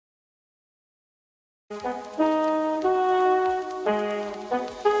Hello,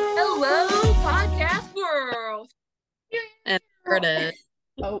 podcast world. And there it is.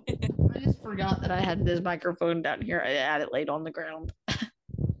 Oh, I just forgot that I had this microphone down here. I had it laid on the ground.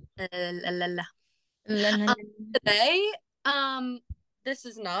 La, la, la. La, Today, this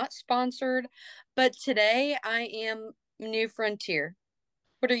is not sponsored, but today I am New Frontier.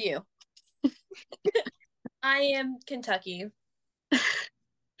 What are you? I am Kentucky.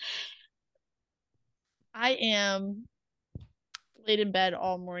 I am laid in bed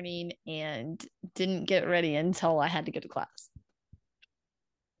all morning and didn't get ready until I had to go to class.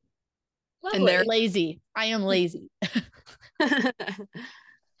 And there, Lazy. I am lazy.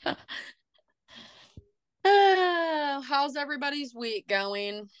 how's everybody's week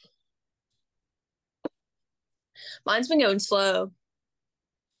going? Mine's been going slow.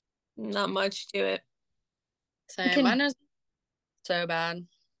 Not much to it. Same. Mine is so bad.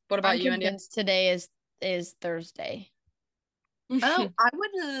 What about I'm you, India? convinced today is Thursday. Oh, I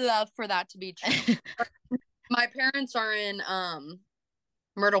would love for that to be true. My parents are in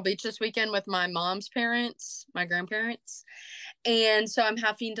Myrtle Beach this weekend with my mom's parents, my grandparents. And so I'm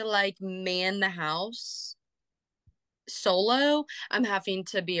having to like man the house solo. I'm having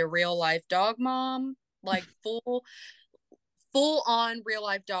to be a real life dog mom, like full on real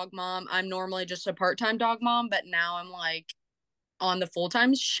life dog mom. I'm normally just a part-time dog mom, but now I'm like on the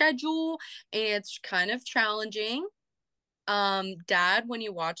full-time schedule and it's kind of challenging. Dad, when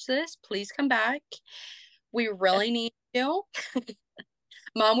you watch this, please come back. We really need you.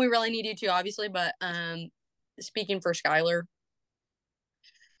 Mom, we really need you too, obviously, but speaking for Skylar,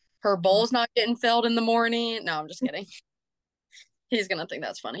 her bowl's not getting filled in the morning. No, I'm just kidding. He's gonna think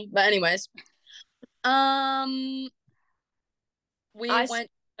that's funny. But anyways, we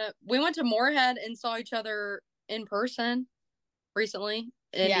went to Moorhead and saw each other in person recently.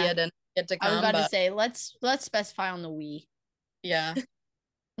 India didn't get to come. I was about to say let's specify on the we. Yeah.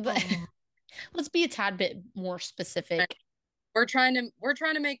 Let's be a tad bit more specific. We're trying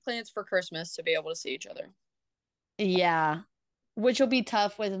to make plans for Christmas to be able to see each other. Yeah. Which will be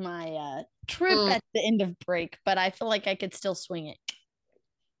tough with my trip at the end of break, but I feel like I could still swing it.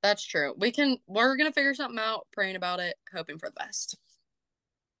 That's true. We're gonna figure something out, praying about it, hoping for the best.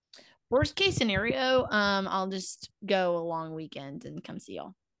 Worst case scenario, I'll just go a long weekend and come see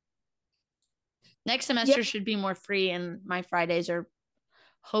y'all. Next semester should be more free, and my Fridays are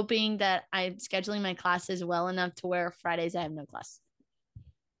hoping that I'm scheduling my classes well enough to where Fridays I have no class.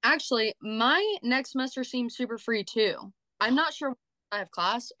 Actually, my next semester seems super free too. I'm not sure I have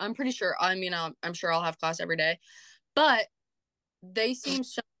class. I'm pretty sure. I mean, I'm sure I'll have class every day, but they seem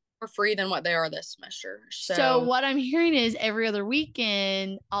so more free than what they are this semester. So what I'm hearing is every other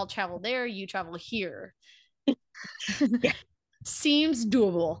weekend I'll travel there, you travel here. Seems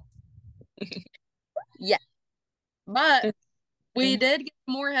doable. Yeah. But we did get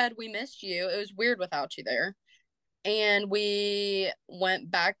Moorhead. We missed you. It was weird without you there. And we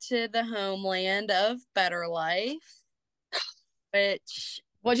went back to the homeland of Better Life, which...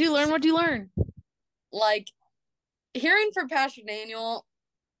 What'd you learn? Like, hearing from Pastor Daniel,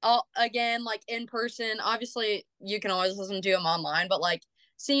 again, like, in person, obviously, you can always listen to him online, but, like,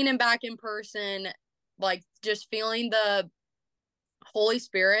 seeing him back in person, like, just feeling the Holy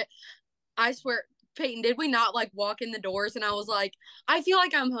Spirit, I swear... Peyton, did we not like walk in the doors and I was like, I feel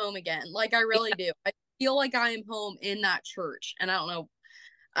like I'm home again. Like I really do. I feel like I am home in that church. And I don't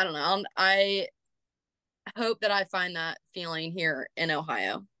know. I hope that I find that feeling here in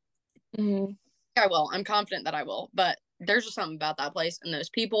Ohio. Mm-hmm. I will. I'm confident that I will. But there's just something about that place and those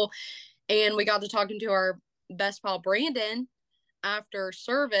people. And we got to talking to our best pal Brandon after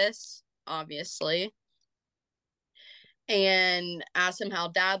service, obviously, and asked him how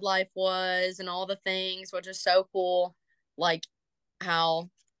dad life was and all the things, which is so cool. Like how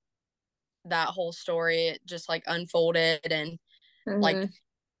that whole story just like unfolded and like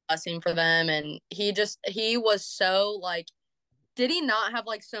blessing for them. And he was so like, did he not have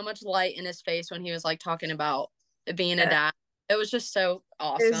like so much light in his face when he was like talking about being a dad? It was just so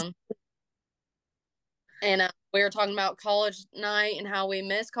awesome. And we were talking about college night and how we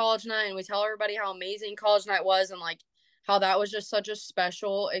miss college night, and we tell everybody how amazing college night was and like how that was just such a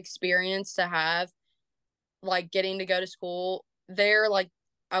special experience to have, like getting to go to school there. Like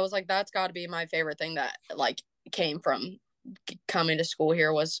I was like, that's got to be my favorite thing that like came from coming to school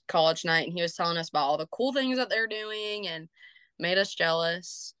here was college night. And he was telling us about all the cool things that they're doing and made us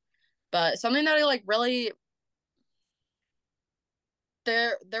jealous. But something that he like really,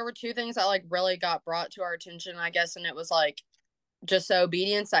 there were two things that like really got brought to our attention, I guess, and it was like just the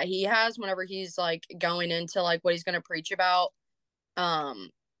obedience that he has whenever he's like going into like what he's going to preach about.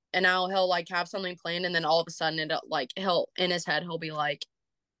 And now he'll like have something planned, and then all of a sudden it like he'll in his head he'll be like,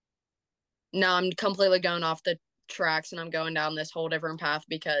 no, I'm completely going off the tracks and I'm going down this whole different path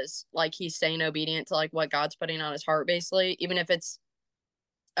because like he's staying obedient to like what God's putting on his heart, basically, even if it's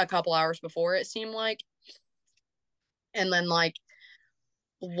a couple hours before it seemed like. And then like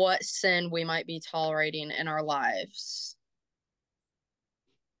what sin we might be tolerating in our lives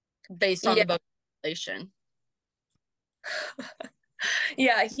based on Yeah. the book of Revelation.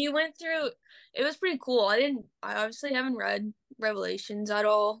 Yeah, he went through it was pretty cool. I obviously haven't read Revelations at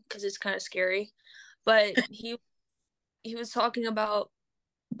all because it's kind of scary. But he was talking about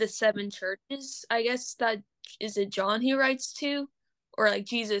the seven churches, I guess that is it John he writes to? Or like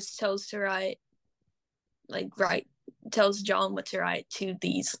Jesus tells to write tells John what to write to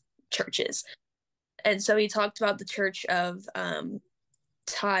these churches. And so he talked about the church of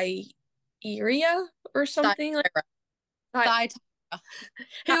Tyria or something like that.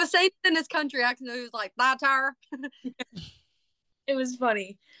 He was saying it in his country accent. He was like, Thyatira. It was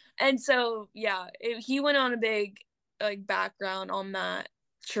funny. And so, yeah, he went on a big like background on that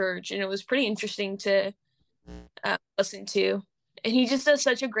church, and it was pretty interesting to listen to. And he just does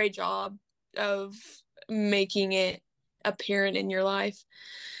such a great job of making it apparent in your life.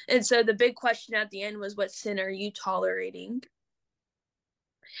 And so the big question at the end was, what sin are you tolerating?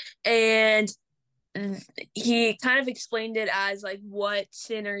 And he kind of explained it as like, what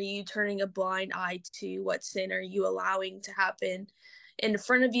sin are you turning a blind eye to? What sin are you allowing to happen in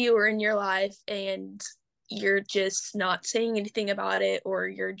front of you or in your life, and you're just not saying anything about it, or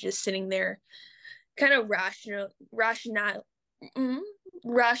you're just sitting there kind of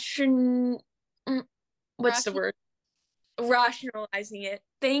what's the word, rationalizing it.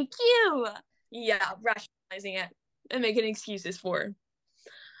 Thank you. Yeah, rationalizing it and making excuses for.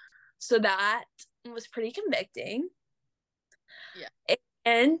 So that was pretty convicting. Yeah.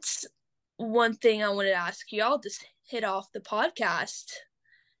 And one thing I wanted to ask y'all to hit off the podcast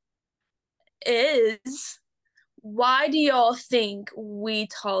is, why do y'all think we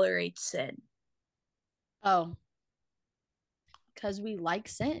tolerate sin? Oh, because we like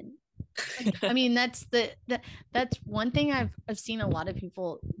sin. Like, I mean, that's that's one thing I've seen a lot of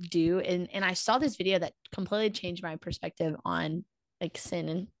people do, and I saw this video that completely changed my perspective on like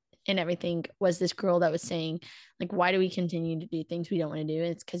sin and everything. Was this girl that was saying like, why do we continue to do things we don't want to do?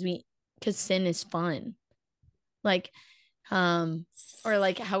 And it's because sin is fun, like or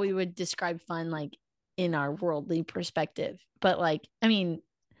like how we would describe fun like in our worldly perspective. But like, I mean,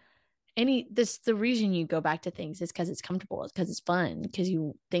 the reason you go back to things is because it's comfortable, it's because it's fun, because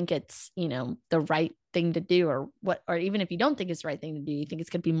you think it's, the right thing to do, or even if you don't think it's the right thing to do, you think it's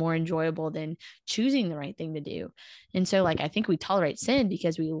going to be more enjoyable than choosing the right thing to do. And so like, I think we tolerate sin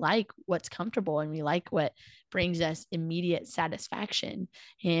because we like what's comfortable and we like what brings us immediate satisfaction.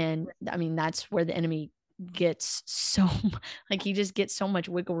 And I mean, that's where the enemy gets so like, he just gets so much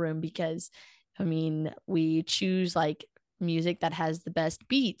wiggle room, because I mean, we choose like music that has the best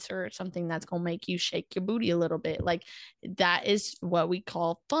beats or something that's going to make you shake your booty a little bit. Like, that is what we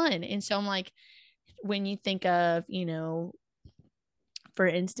call fun. And so I'm like, when you think of, for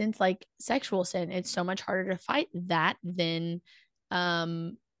instance, like sexual sin, it's so much harder to fight that than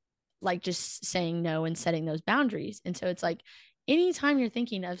like just saying no and setting those boundaries. And so it's like, anytime you're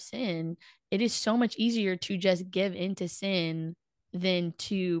thinking of sin, it is so much easier to just give into sin than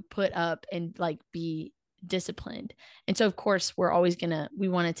to put up and like be disciplined. And so of course we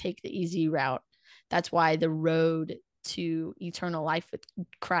want to take the easy route. That's why the road to eternal life with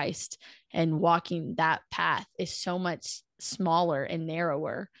Christ and walking that path is so much smaller and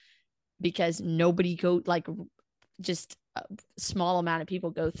narrower, because nobody go like, just a small amount of people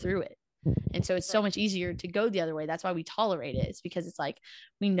go through it. And so it's so much easier to go the other way. That's why we tolerate it. It's because it's like,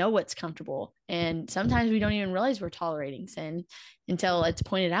 we know what's comfortable. And sometimes we don't even realize we're tolerating sin until it's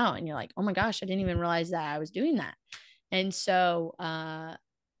pointed out. And you're like, oh my gosh, I didn't even realize that I was doing that. And so,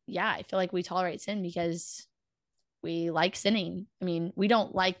 yeah, I feel like we tolerate sin because we like sinning. I mean, we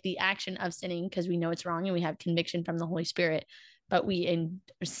don't like the action of sinning because we know it's wrong and we have conviction from the Holy Spirit. But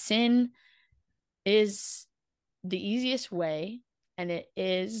sin is the easiest way, and it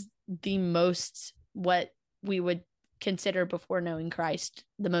is the most, what we would consider before knowing Christ,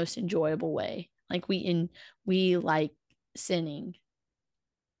 the most enjoyable way. Like, we like sinning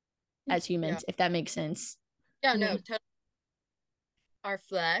as humans, if that makes sense. Yeah, no, totally. Our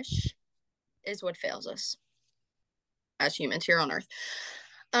flesh is what fails us as humans here on earth.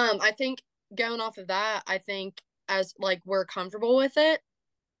 I think going off of that, I think as like we're comfortable with it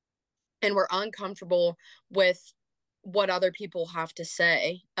and we're uncomfortable with what other people have to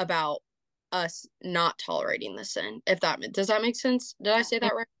say about us not tolerating the sin. If that does that make sense? Did I say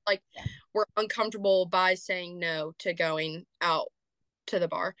that right? Like, we're uncomfortable by saying no to going out to the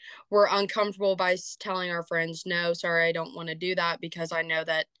bar. We're uncomfortable by telling our friends, no, sorry, I don't want to do that, because I know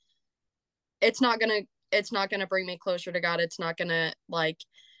that it's not gonna bring me closer to God. It's not gonna, like,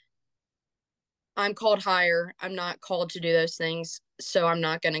 I'm called higher. I'm not called to do those things, so I'm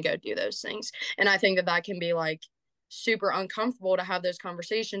not gonna go do those things. And I think that can be like super uncomfortable to have those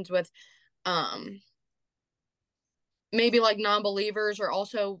conversations with maybe like non-believers, or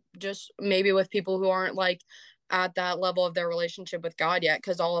also just maybe with people who aren't like at that level of their relationship with God yet,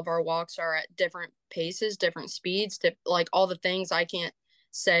 because all of our walks are at different paces, different speeds, like all the things. I can't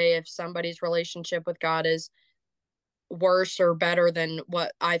say if somebody's relationship with God is worse or better than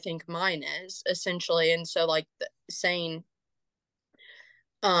what I think mine is, essentially. And so like saying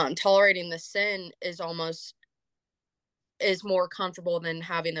tolerating the sin is more comfortable than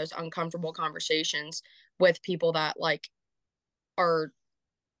having those uncomfortable conversations with people that like are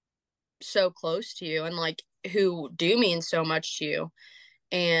so close to you and like who do mean so much to you.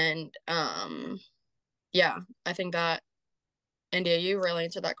 And yeah, I think that, India, you really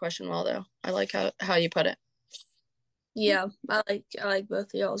answered that question well, though. I like how you put it. Yeah, I like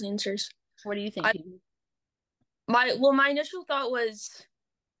both of y'all's answers. What do you think? My initial thought was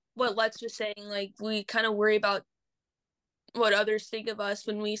what Lex was saying. Like, we kind of worry about what others think of us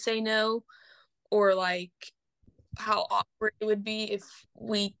when we say no, or like how awkward it would be if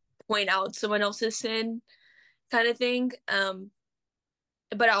we point out someone else's sin, kind of thing.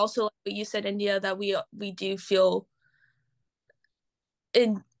 But I also like what you said, India, that we do feel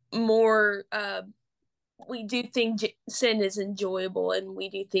in more. We do think sin is enjoyable, and we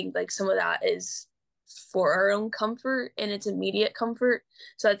do think like some of that is for our own comfort and its immediate comfort.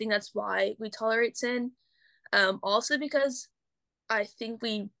 So I think that's why we tolerate sin. Also because I think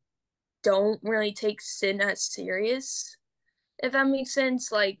we don't really take sin as serious, if that makes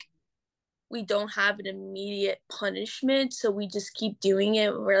sense. Like, we don't have an immediate punishment, so we just keep doing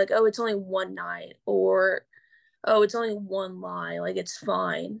it. We're like, oh, it's only one night, or oh, it's only one lie, like it's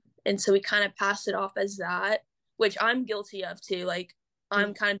fine. And so we kind of pass it off as that, which I'm guilty of too. Like,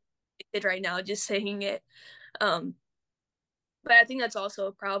 I'm kind of addicted right now just saying it. Um, but I think that's also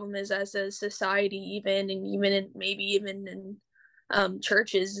a problem, is as a society, maybe even in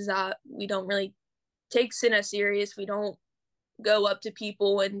churches, is that we don't really take sin as serious. We don't go up to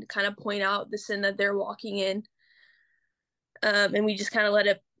people and kind of point out the sin that they're walking in. And we just kind of let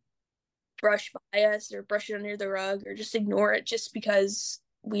it brush by us, or brush it under the rug, or just ignore it, just because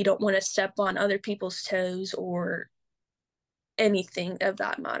we don't want to step on other people's toes or anything of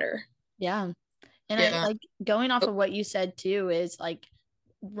that matter. Yeah. And I like going off of what you said too, is like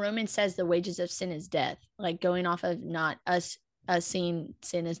Romans says the wages of sin is death. Like, going off of not us seeing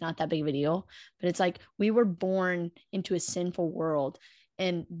sin is not that big of a deal, but it's like we were born into a sinful world,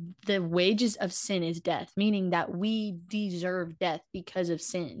 and the wages of sin is death, meaning that we deserve death because of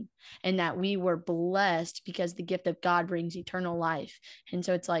sin, and that we were blessed because the gift of God brings eternal life. And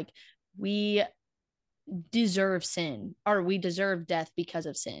so it's like we deserve sin, or we deserve death because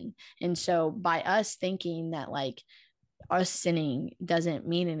of sin. And so by us thinking that like us sinning doesn't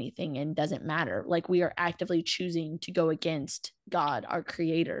mean anything and doesn't matter, like we are actively choosing to go against God, our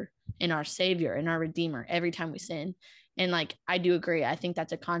creator and our savior and our redeemer, every time we sin. And like, I do agree. I think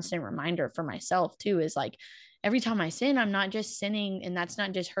that's a constant reminder for myself too, is like every time I sin, I'm not just sinning, and that's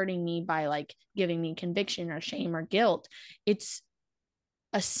not just hurting me by like giving me conviction or shame or guilt. It's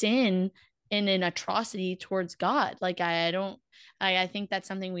a sin and an atrocity towards God. Like, I think that's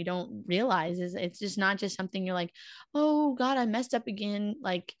something we don't realize, is it's just not just something you're like, oh God, I messed up again.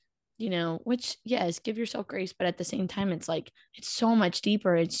 Like, which, yes, give yourself grace. But at the same time, it's like, it's so much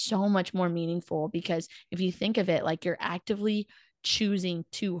deeper. It's so much more meaningful, because if you think of it, like you're actively choosing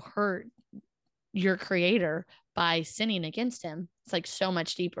to hurt your creator by sinning against him. It's like so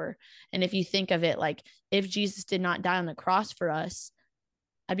much deeper. And if you think of it, like if Jesus did not die on the cross for us,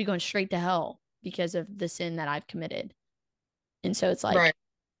 I'd be going straight to hell because of the sin that I've committed. And so it's like, right.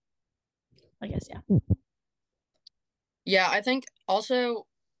 I guess, yeah. Yeah, I think also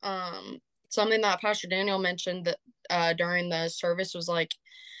something that Pastor Daniel mentioned that during the service was like,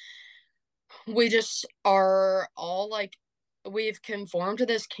 we just are all like, we've conformed to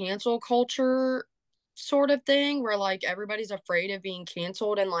this cancel culture sort of thing, where like everybody's afraid of being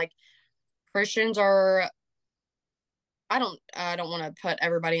canceled, and like Christians are, I don't want to put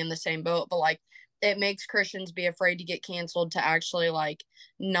everybody in the same boat, but like it makes Christians be afraid to get canceled, to actually like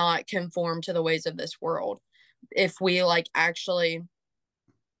not conform to the ways of this world. If we like actually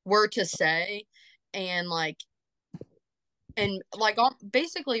were to say and like and like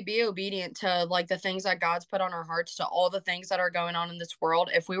basically be obedient to like the things that God's put on our hearts, to all the things that are going on in this world.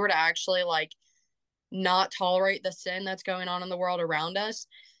 If we were to actually like not tolerate the sin that's going on in the world around us,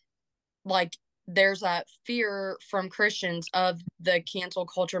 like there's that fear from Christians of the cancel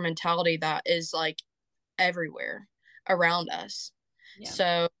culture mentality that is like everywhere around us. Yeah.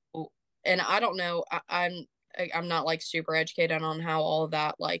 So, and I don't know, I'm not like super educated on how all of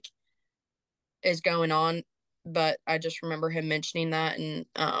that like is going on, but I just remember him mentioning that, and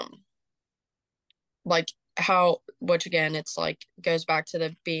like how, which again, it's like goes back to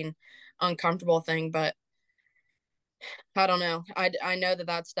the being uncomfortable thing, but I don't know. I know that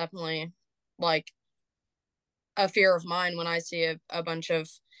that's definitely like a fear of mine when I see a bunch of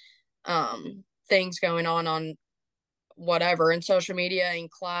things going on whatever in social media, in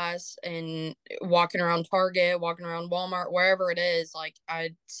class, and walking around Target, walking around Walmart, wherever it is. Like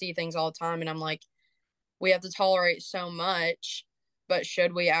I see things all the time, and I'm like, we have to tolerate so much, but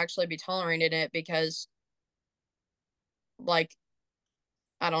should we actually be tolerating it? Because like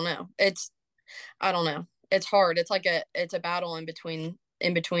I don't know. I don't know. It's hard. It's a battle in between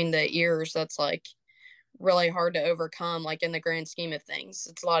the ears that's like really hard to overcome, like in the grand scheme of things.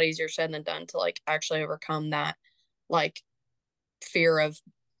 It's a lot easier said than done to like actually overcome that like fear of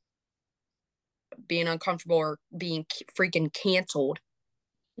being uncomfortable or being freaking canceled.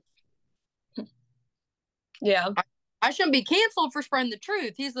 Yeah. I shouldn't be canceled for spreading the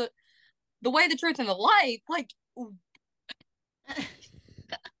truth. He's the way, the truth, and the life. Like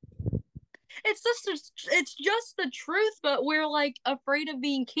it's just the truth, but we're like afraid of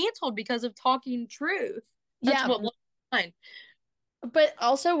being canceled because of talking truth. That's Yeah. what blows my mind. But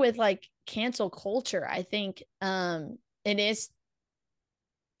also with like cancel culture, I think it is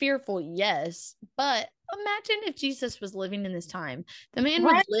fearful, yes, but imagine if Jesus was living in this time. The man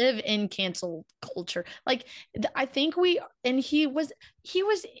would Right. live in cancel culture. Like I think and he was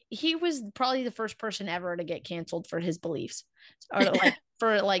probably the first person ever to get canceled for his beliefs, or like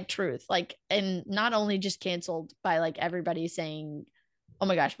for like truth. Like, and not only just canceled by like everybody saying, "Oh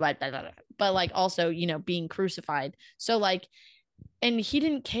my gosh," but like also, being crucified. So like, and he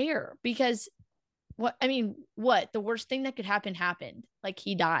didn't care because what the worst thing that could happen happened. Like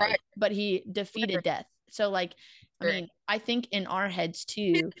he died, Right. but he defeated death. So like, I think in our heads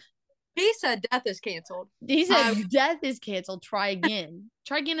too, He said death is canceled. he said death is canceled. Try again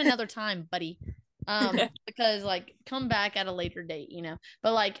another time, buddy. Because like come back at a later date,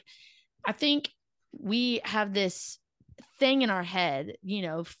 but like I think we have this thing in our head,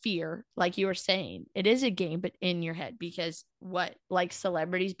 fear, like you were saying. It is a game, but in your head, because what, like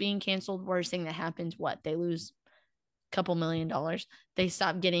celebrities being canceled, worst thing that happens, what, they lose a couple $1,000,000. They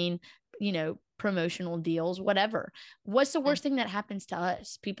stop getting, promotional deals, whatever. What's the worst thing that happens to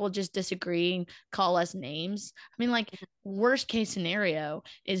us? People just disagree and call us names. I mean, like, worst case scenario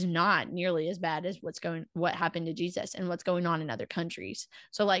is not nearly as bad as what happened to Jesus and what's going on in other countries.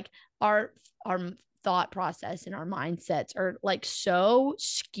 So like our thought process and our mindsets are like so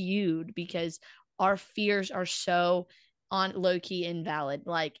skewed because our fears are so on low key invalid.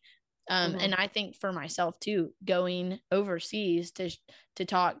 Like, and I think for myself too, going overseas to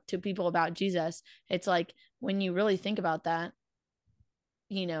talk to people about Jesus, it's like when you really think about that,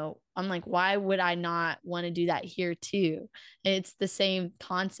 I'm like, why would I not want to do that here too? It's the same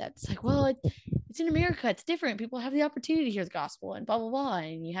concept. It's like, well, it's in America. It's different. People have the opportunity to hear the gospel and blah, blah, blah.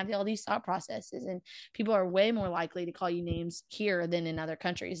 And you have all these thought processes, and people are way more likely to call you names here than in other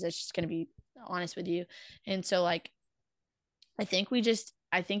countries. That's just going to be honest with you. And so like, I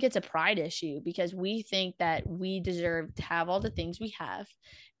think it's a pride issue because we think that we deserve to have all the things we have,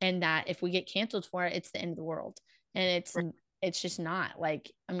 and that if we get canceled for it, it's the end of the world. And it's just not.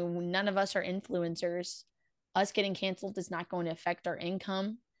 Like, I mean, none of us are influencers. Us getting canceled is not going to affect our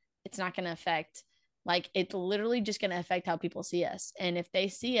income. It's not going to affect, like, it's literally just going to affect how people see us. And if they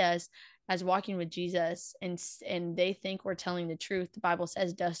see us as walking with Jesus, and they think we're telling the truth, the Bible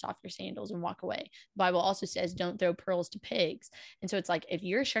says dust off your sandals and walk away. The Bible also says don't throw pearls to pigs. And so it's like, if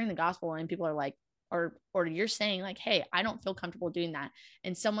you're sharing the gospel and people are like, or you're saying like, hey, I don't feel comfortable doing that,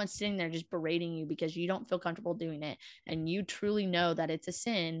 and someone's sitting there just berating you because you don't feel comfortable doing it, and you truly know that it's a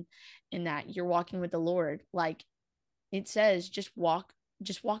sin and that you're walking with the Lord, like it says, just walk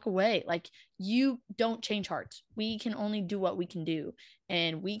away. Like, you don't change hearts. We can only do what we can do,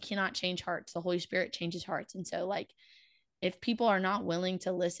 and we cannot change hearts. The Holy Spirit changes hearts. And so like, if people are not willing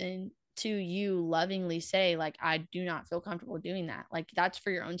to listen to you lovingly say like, I do not feel comfortable doing that, like, that's for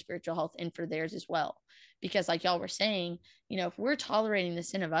your own spiritual health and for theirs as well. Because like y'all were saying, if we're tolerating the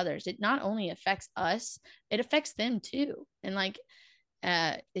sin of others, it not only affects us, it affects them too. And like,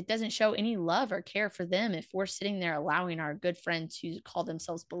 it doesn't show any love or care for them if we're sitting there allowing our good friends who call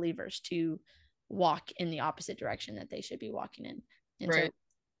themselves believers to walk in the opposite direction that they should be walking in. And Right. so,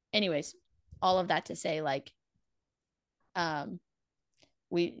 anyways, all of that to say, like, there's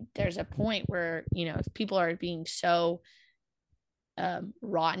a point where, you know, if people are being so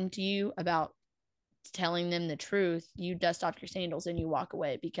rotten to you about telling them the truth, you dust off your sandals and you walk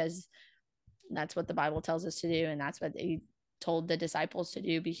away, because that's what the Bible tells us to do, and that's what they told the disciples to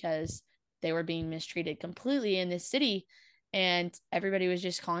do, because they were being mistreated completely in this city, and everybody was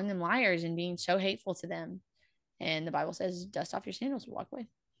just calling them liars and being so hateful to them. And the Bible says, dust off your sandals and walk away.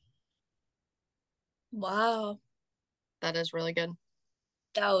 Wow. That is really good.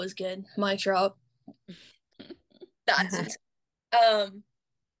 That was good. Mic drop. That's insane.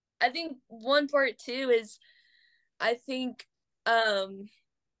 I think one part too is, I think kind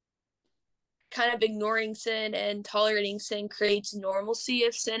of ignoring sin and tolerating sin creates normalcy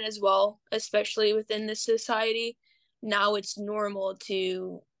of sin as well, especially within this society. Now it's normal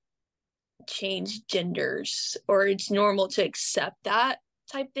to change genders, or it's normal to accept that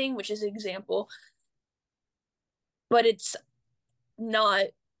type thing, which is an example, but it's not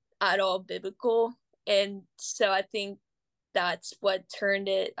at all biblical. And so I think that's what turned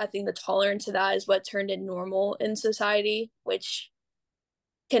it, I think the tolerance of that is what turned it normal in society, which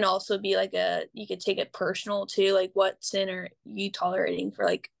can also be like you could take it personal too, like what sin are you tolerating? For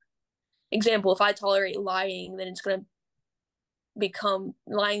like example, if I tolerate lying, then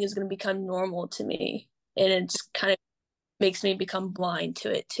lying is going to become normal to me, and it's kind of makes me become blind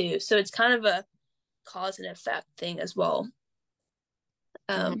to it too. So it's kind of a cause and effect thing as well.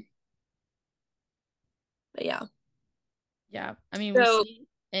 Mm-hmm. But yeah. Yeah. I mean, we So see,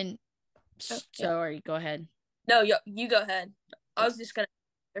 and yeah. sorry, go ahead. No, you go ahead. I was just gonna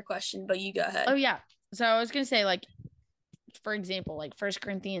ask your question, but you go ahead. Oh yeah. So I was gonna say, like, for example, like 1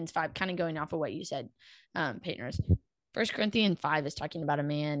 Corinthians 5, kind of going off of what you said, Peyton. 1 Corinthians 5 is talking about a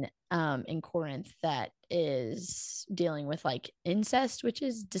man in Corinth that is dealing with like incest, which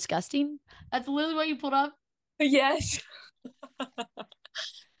is disgusting. That's literally what you pulled up. Yes.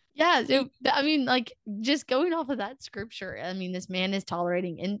 Yeah, I mean, like, just going off of that scripture, I mean, this man is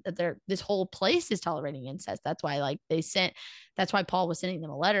tolerating this whole place is tolerating incest. That's why, like, that's why Paul was sending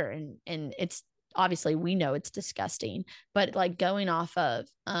them a letter, and it's obviously, we know it's disgusting, but like going off of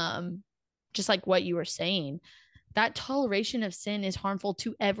just like what you were saying, that toleration of sin is harmful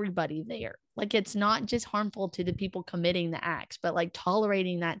to everybody there. Like, it's not just harmful to the people committing the acts, but like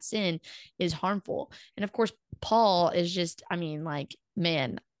tolerating that sin is harmful. And of course, Paul is just, I mean, like,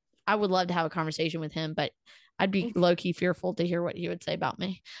 man, I would love to have a conversation with him, but I'd be low key fearful to hear what he would say about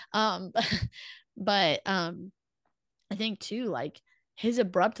me. But I think too, like, his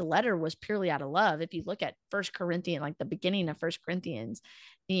abrupt letter was purely out of love. If you look at First Corinthians, like the beginning of First Corinthians,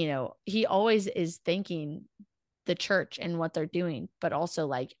 you know, he always is thanking the church and what they're doing, but also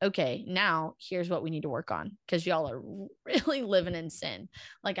like, okay, now here's what we need to work on, because y'all are really living in sin.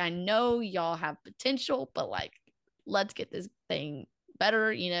 Like, I know y'all have potential, but like, let's get this thing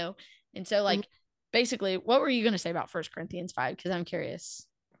better, you know? And so, like, basically, what were you going to say about First Corinthians 5? Because I'm curious.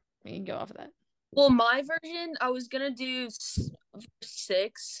 We can go off of that. Well, my version, I was gonna do verse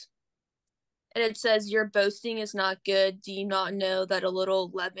 6, and it says, "Your boasting is not good. Do you not know that a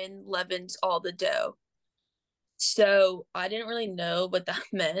little leaven leavens all the dough?" So I didn't really know what that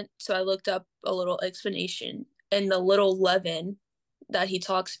meant. So I looked up a little explanation, and the little leaven that he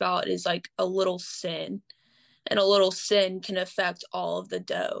talks about is like a little sin, and a little sin can affect all of the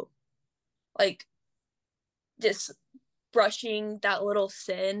dough. Like, just brushing that little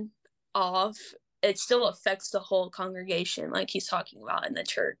sin off, it still affects the whole congregation, like he's talking about in the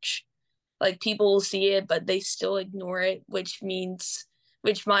church. Like, people will see it, but they still ignore it, which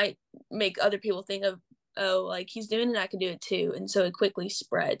might make other people think of, oh, like, he's doing it, I can do it too. And so it quickly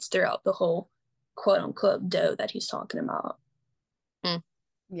spreads throughout the whole quote unquote dough that he's talking about.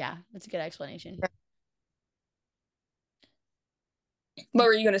 Yeah, that's a good explanation. What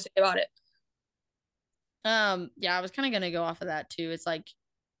were you going to say about it? Yeah, I was kind of going to go off of that too. It's like,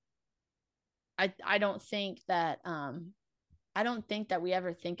 I don't think that we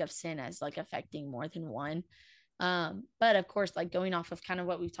ever think of sin as like affecting more than one. But of course, like, going off of kind of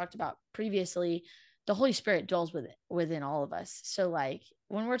what we've talked about previously, the Holy Spirit dwells within all of us. So like,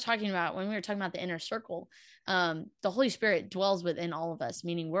 when we were talking about the inner circle, the Holy Spirit dwells within all of us,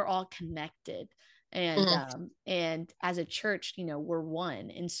 meaning we're all connected. And as a church, you know, we're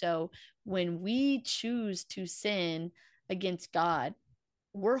one. And so when we choose to sin against God,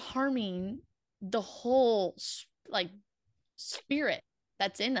 we're harming the whole, like, spirit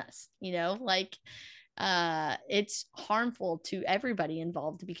that's in us, you know, like, it's harmful to everybody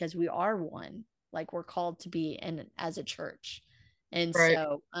involved because we are one. Like we're called to be in as a church. And Right.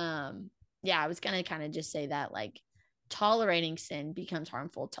 so yeah, I was gonna kind of just say that like tolerating sin becomes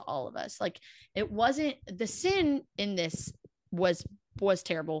harmful to all of us. Like it wasn't the sin in this was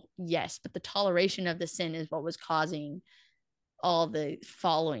terrible, yes, but the toleration of the sin is what was causing all the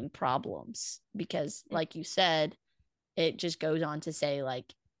following problems because like you said, it just goes on to say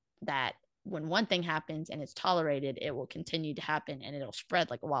like that when one thing happens and it's tolerated, it will continue to happen and it'll spread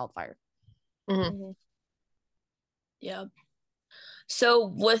like a wildfire. Mm-hmm. Yeah. So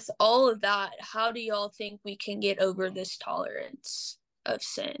with all of that, how do y'all think we can get over this tolerance of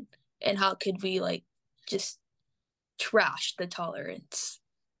sin? And how could we like just trash the tolerance,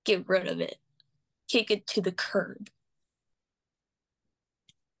 get rid of it, kick it to the curb?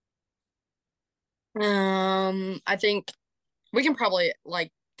 I think we can probably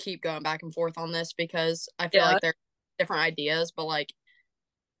like keep going back and forth on this because I feel Yeah. like there are different ideas, but like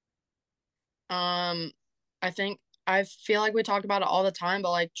I think I feel like we talk about it all the time,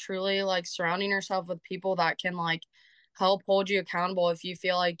 but like truly like surrounding yourself with people that can like help hold you accountable if you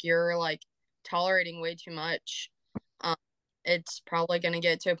feel like you're like tolerating way too much. Um, it's probably going to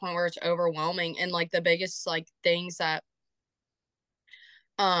get to a point where it's overwhelming. And like the biggest like things that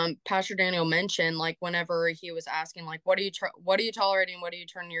Pastor Daniel mentioned, like whenever he was asking like what are you what are you tolerating, what are you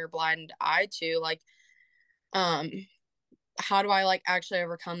turning your blind eye to, like um how do I like actually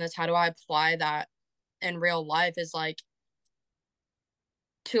overcome this, how do I apply that in real life, is like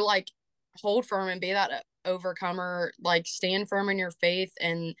to like hold firm and be that overcomer, like stand firm in your faith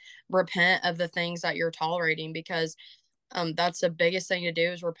and repent of the things that you're tolerating, because that's the biggest thing to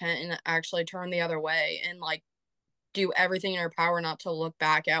do is repent and actually turn the other way and like do everything in your power not to look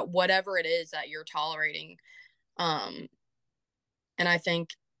back at whatever it is that you're tolerating. um and I think,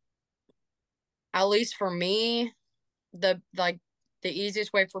 at least for me, the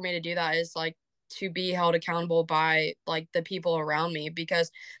easiest way for me to do that is like to be held accountable by like the people around me,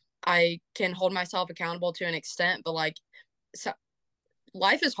 because I can hold myself accountable to an extent, but like so,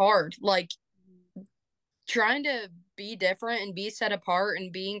 life is hard. Like trying to be different and be set apart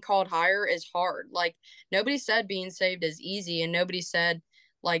and being called higher is hard. Like nobody said being saved is easy, and nobody said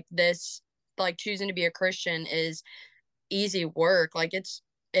like this, like choosing to be a Christian is easy work. Like it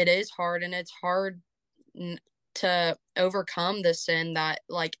is hard, and it's hard to overcome the sin that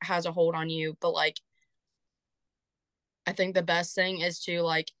like has a hold on you. But like I think the best thing is to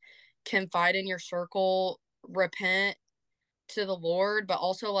like confide in your circle, repent to the Lord, but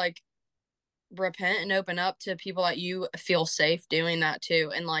also like repent and open up to people that you feel safe doing that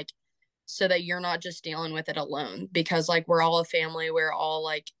too. And like, so that you're not just dealing with it alone, because like we're all a family, we're all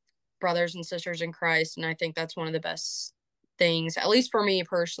like brothers and sisters in Christ. And I think that's one of the best things, at least for me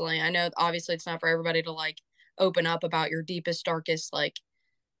personally. I know obviously it's not for everybody to like open up about your deepest, darkest like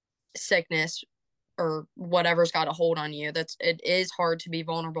sickness or whatever's got a hold on you. It is hard to be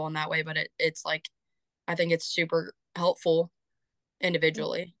vulnerable in that way, but it's like I think it's super helpful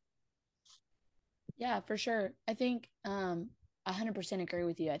individually. Yeah, for sure. I think 100% agree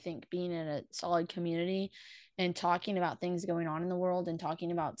with you. I think being in a solid community and talking about things going on in the world and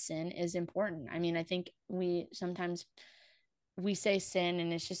talking about sin is important. I mean, I think we sometimes we say sin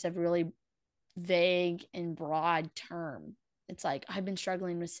and it's just a really vague and broad term. It's like I've been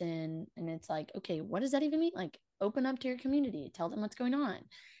struggling with sin, and it's like, okay, what does that even mean? Like, open up to your community, tell them what's going on.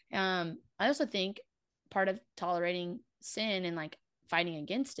 I also think part of tolerating sin and like fighting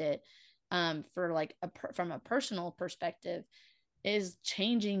against it, for like from a personal perspective, is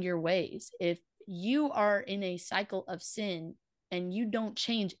changing your ways. If you are in a cycle of sin and you don't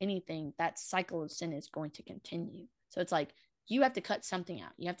change anything, that cycle of sin is going to continue. So it's like you have to cut something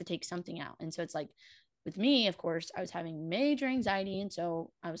out. You have to take something out. And so it's like with me, of course, I was having major anxiety. And so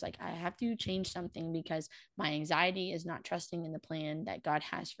I was like, I have to change something because my anxiety is not trusting in the plan that God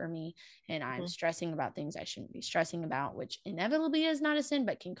has for me. And I'm stressing about things I shouldn't be stressing about, which inevitably is not a sin,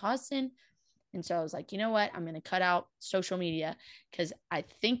 but can cause sin. And so I was like, you know what? I'm going to cut out social media because I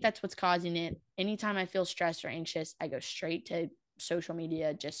think that's what's causing it. Anytime I feel stressed or anxious, I go straight to social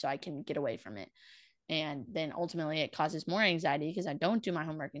media just so I can get away from it. And then ultimately it causes more anxiety because I don't do my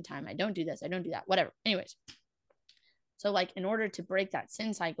homework in time. I don't do this. I don't do that, whatever. Anyways, so like in order to break that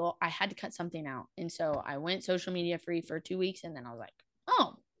sin cycle, I had to cut something out. And so I went social media free for 2 weeks. And then I was like,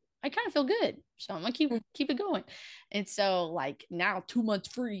 oh, I kind of feel good. So I'm gonna keep it going. And so like now 2 months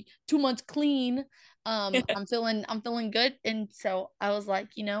free, 2 months clean. I'm feeling good. And so I was like,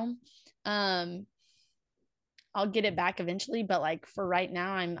 I'll get it back eventually, but like for right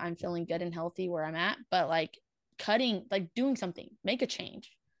now, I'm feeling good and healthy where I'm at. But like cutting, like doing something, make a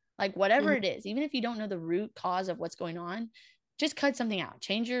change. Like whatever it is, even if you don't know the root cause of what's going on, just cut something out.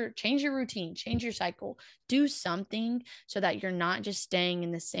 Change your routine, change your cycle, do something so that you're not just staying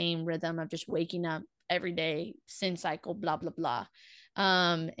in the same rhythm of just waking up every day, sin cycle, blah, blah, blah.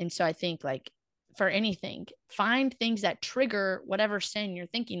 And so I think like for anything, find things that trigger whatever sin you're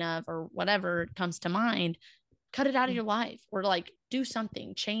thinking of or whatever comes to mind, cut it out of your life, or like do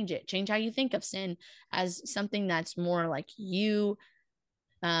something, change it, change how you think of sin as something that's more like you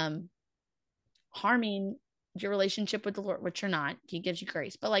harming your relationship with the Lord, which you're not. He gives you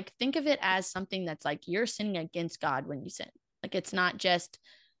grace, but like think of it as something that's like you're sinning against God when you sin. Like it's not just,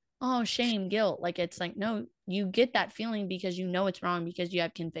 oh, shame, guilt. Like it's like, no, you get that feeling because you know it's wrong because you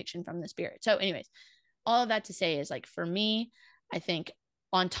have conviction from the Spirit. So, anyways, all of that to say is like for me, I think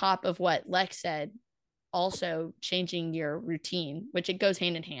on top of what Lex said, also changing your routine, which it goes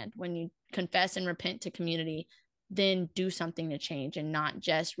hand in hand. When you confess and repent to community, then do something to change and not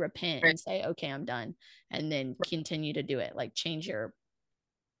just repent and say, okay, I'm done, and then continue to do it. Like change your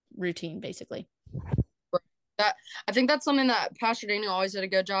routine, basically. That I think that's something that Pastor Daniel always did a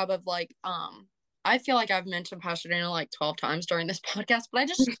good job of. Like, I feel like I've mentioned Pastor Daniel like 12 times during this podcast, but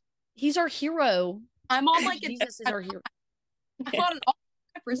he's our hero. I'm on like Jesus is our hero. I'm on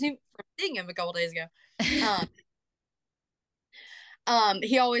from seeing him a couple days ago.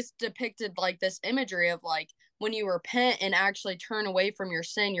 He always depicted like this imagery of like when you repent and actually turn away from your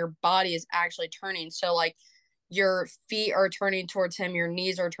sin, your body is actually turning. So like your feet are turning towards him, your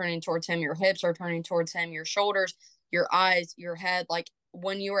knees are turning towards him, your hips are turning towards him, your shoulders, your eyes, your head. Like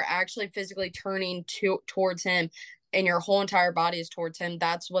when you are actually physically turning towards him and your whole entire body is towards him,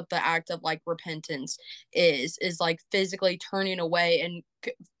 that's what the act of like repentance is like physically turning away and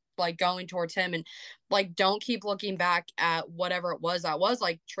like going towards him. And like don't keep looking back at whatever it was that was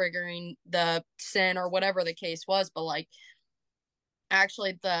like triggering the sin or whatever the case was, but like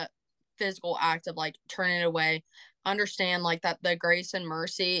actually the physical act of like turning it away. Understand like that the grace and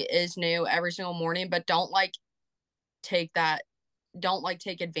mercy is new every single morning, but don't take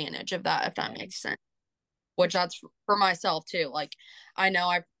advantage of that, if that makes sense. Which that's for myself too. Like I know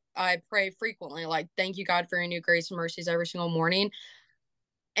I pray frequently, like thank you God for your new grace and mercies every single morning,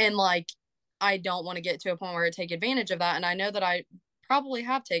 and like I don't want to get to a point where I take advantage of that. And I know that I probably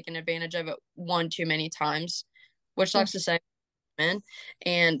have taken advantage of it one too many times, which sucks to say.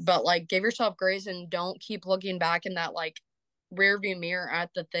 But like give yourself grace and don't keep looking back in that like rear view mirror at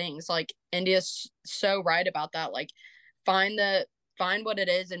the things. Like India's so right about that. Like find what it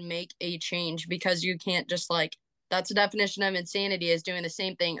is and make a change, because you can't just like, that's the definition of insanity, is doing the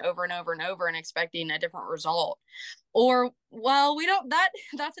same thing over and over and over and expecting a different result. Or well, we don't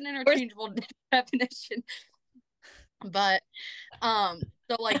that's an interchangeable definition. But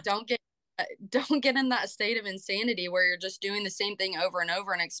so like don't get in that state of insanity where you're just doing the same thing over and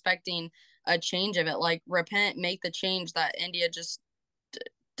over and expecting a change of it. Like repent, make the change that India just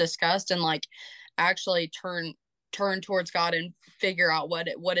discussed, and like actually turn towards God and figure out what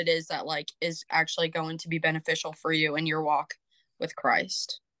it is that like is actually going to be beneficial for you in your walk with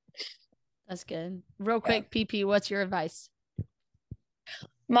Christ. That's good. Real quick, yeah. PP, what's your advice?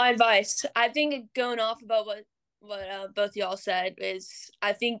 My advice, I think going off about what both y'all said, is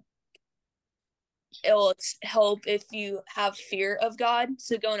I think it'll help if you have fear of God.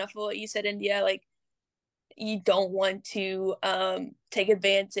 So going off of what you said, India, like you don't want to take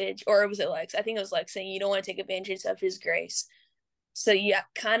advantage, or was it Lex? I think it was Lex saying you don't want to take advantage of his grace. So yeah,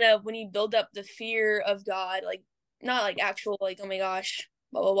 kind of when you build up the fear of God, like not like actual like, oh my gosh,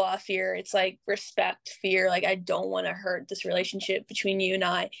 blah blah blah fear. It's like respect fear. Like I don't want to hurt this relationship between you and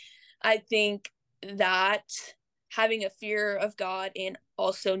I. I think that having a fear of God and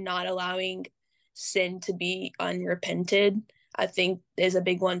also not allowing sin to be unrepented, I think is a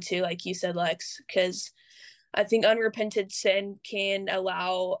big one too, like you said, Lex, because I think unrepented sin can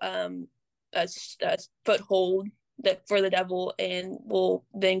allow a foothold that for the devil, and will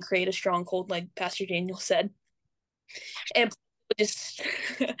then create a stronghold, like Pastor Daniel said, and just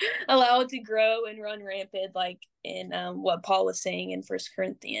allow it to grow and run rampant, like in what Paul was saying in 1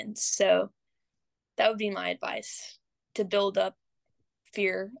 Corinthians. So that would be my advice, to build up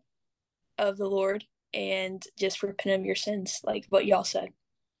fear of the Lord and just repent of your sins, like what y'all said.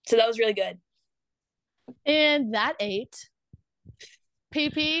 So that was really good. And that ate.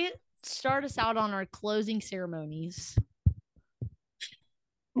 PP, start us out on our closing ceremonies.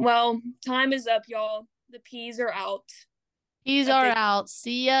 Well, time is up, y'all. The peas are out. Peas are out.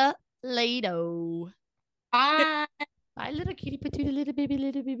 See ya later. Bye. Bye, little kitty patootie, little baby,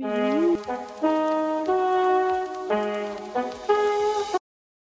 little baby.